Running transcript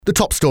The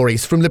top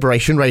stories from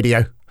Liberation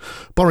Radio.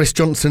 Boris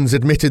Johnson's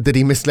admitted that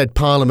he misled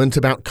Parliament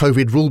about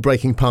COVID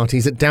rule-breaking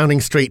parties at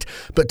Downing Street,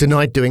 but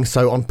denied doing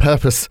so on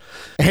purpose.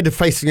 Ahead of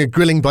facing a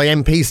grilling by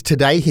MPs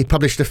today, he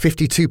published a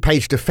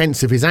 52-page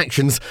defence of his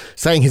actions,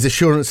 saying his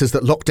assurances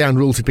that lockdown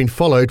rules had been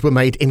followed were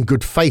made in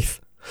good faith.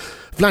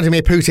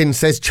 Vladimir Putin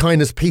says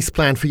China's peace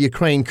plan for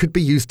Ukraine could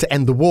be used to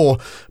end the war,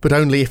 but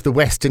only if the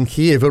West and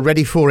Kyiv are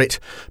ready for it.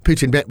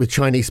 Putin met with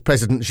Chinese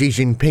President Xi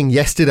Jinping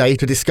yesterday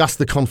to discuss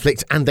the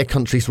conflict and their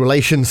country's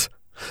relations.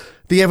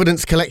 The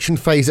evidence collection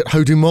phase at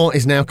Haut-Dumont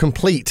is now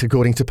complete,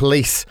 according to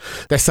police.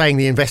 They're saying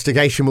the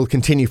investigation will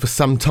continue for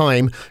some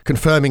time,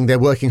 confirming their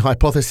working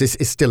hypothesis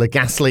is still a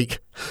gas leak.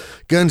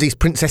 Guernsey's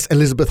Princess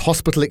Elizabeth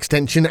Hospital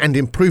extension and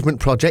improvement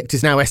project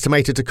is now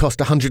estimated to cost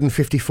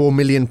 £154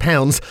 million,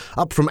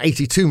 up from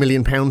 £82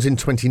 million in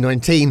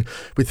 2019,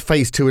 with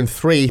Phase 2 and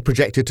 3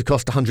 projected to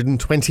cost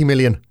 £120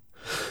 million.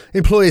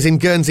 Employers in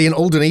Guernsey and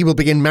Alderney will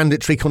begin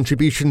mandatory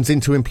contributions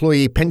into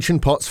employee pension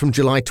pots from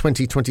July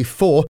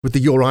 2024, with the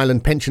Your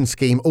Island pension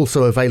scheme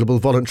also available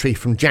voluntary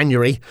from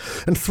January.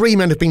 And 3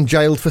 men have been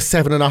jailed for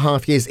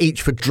 7.5 years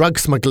each for drug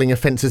smuggling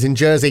offences in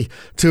Jersey.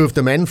 2 of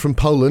the men from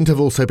Poland have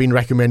also been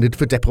recommended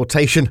for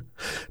deportation.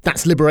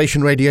 That's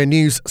Liberation Radio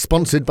News,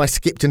 sponsored by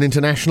Skipton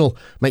International.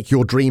 Make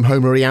your dream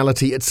home a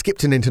reality at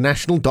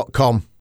skiptoninternational.com.